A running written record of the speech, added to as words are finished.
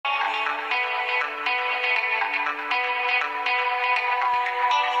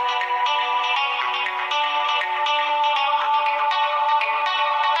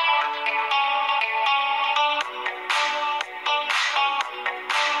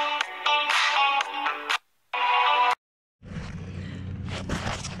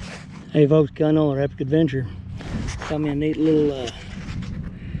Hey folks, Noeller Epic Adventure. Got me a neat little,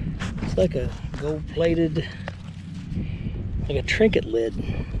 it's like a gold-plated, like a trinket lid.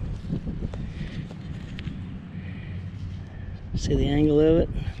 See the angle of it?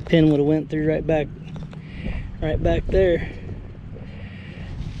 Pin would have went through right back there.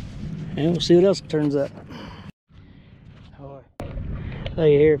 And we'll see what else turns up. All right. So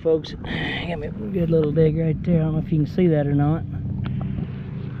here, folks, got me a good little dig right there. I don't know if you can see that or not.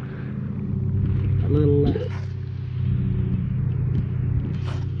 Little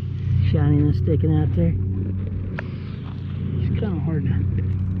shininess sticking out there. It's kind of hard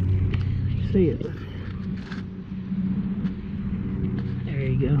to see it. There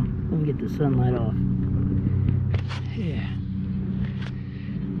you go. Let me get the sunlight off. Yeah.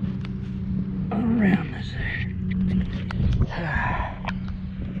 All around this there.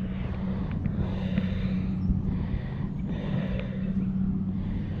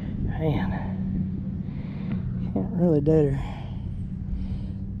 Man. Can't really date her.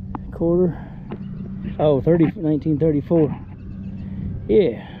 Quarter. Oh, 1934.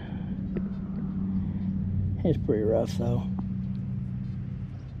 Yeah. It's pretty rough though.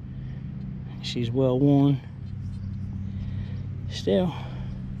 She's well worn. Still.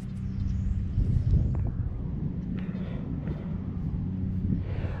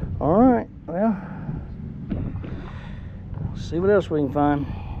 Alright, well. See what else we can find.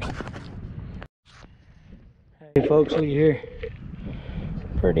 Hey folks, look here.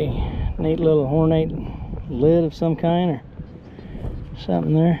 Pretty neat little ornate lid of some kind or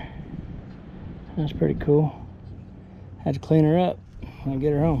something there. That's pretty cool. Had to clean her up when I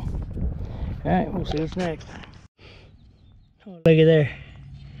get her home. Alright, we'll see what's next. Oh, look at there.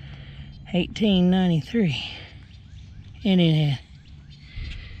 1893. Indian head.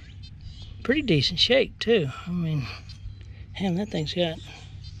 Pretty decent shape too. I mean, damn, that thing's got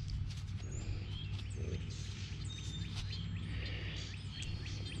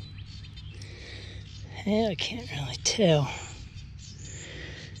yeah, I can't really tell.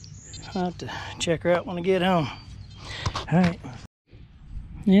 I'll have to check her out when I get home. Alright.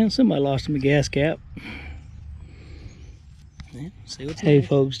 Yeah, somebody lost him a gas cap. Yeah, see what's hey,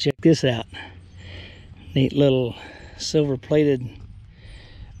 folks, check this out. Neat little silver-plated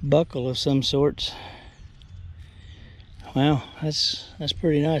buckle of some sorts. Wow, that's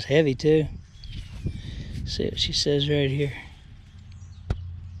pretty nice. Heavy, too. See what she says right here.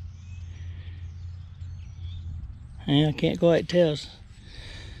 Yeah, I can't quite tell.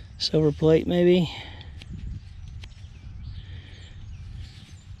 Silver plate, maybe.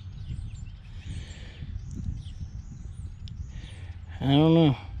 I don't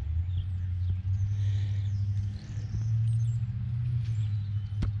know.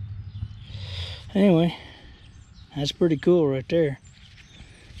 Anyway, that's pretty cool right there.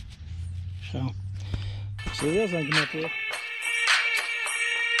 So, see what else I can come up with.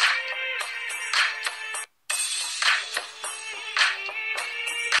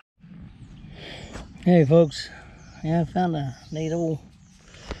 Hey folks, yeah, I found a neat old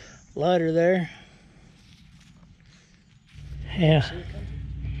lighter there. Yeah,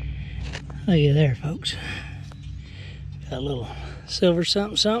 look at there, folks. Got a little silver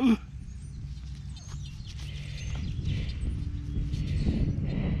something.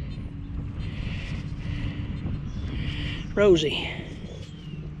 Rosy.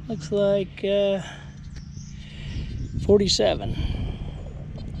 Looks like 47.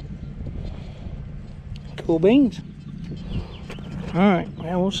 Cool beans. Alright,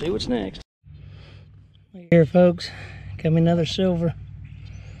 well, we'll see what's next. Look here, folks. Got me another silver.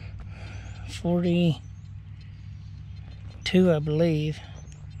 42, I believe.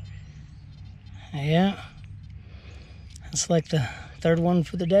 Yeah. That's like the third one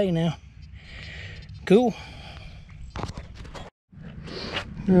for the day now. Cool.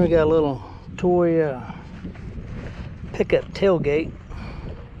 Then we got a little toy pickup tailgate.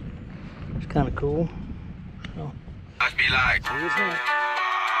 It's kind of cool. So, must be like, see what's next.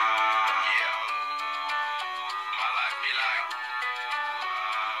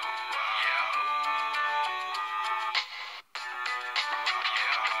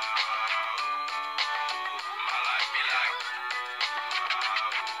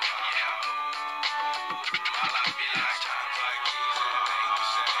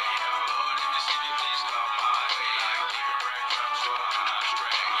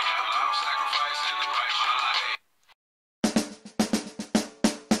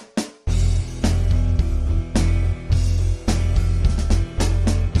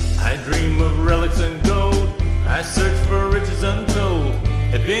 I dream of relics and gold. I search for riches untold.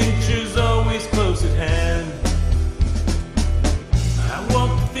 Adventures always close at hand. I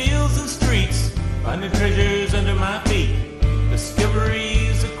walk the fields and finding treasures under my feet,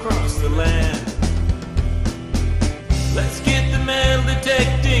 discoveries across the land. Let's get the metal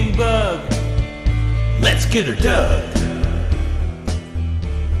detecting bug. Let's get her dug.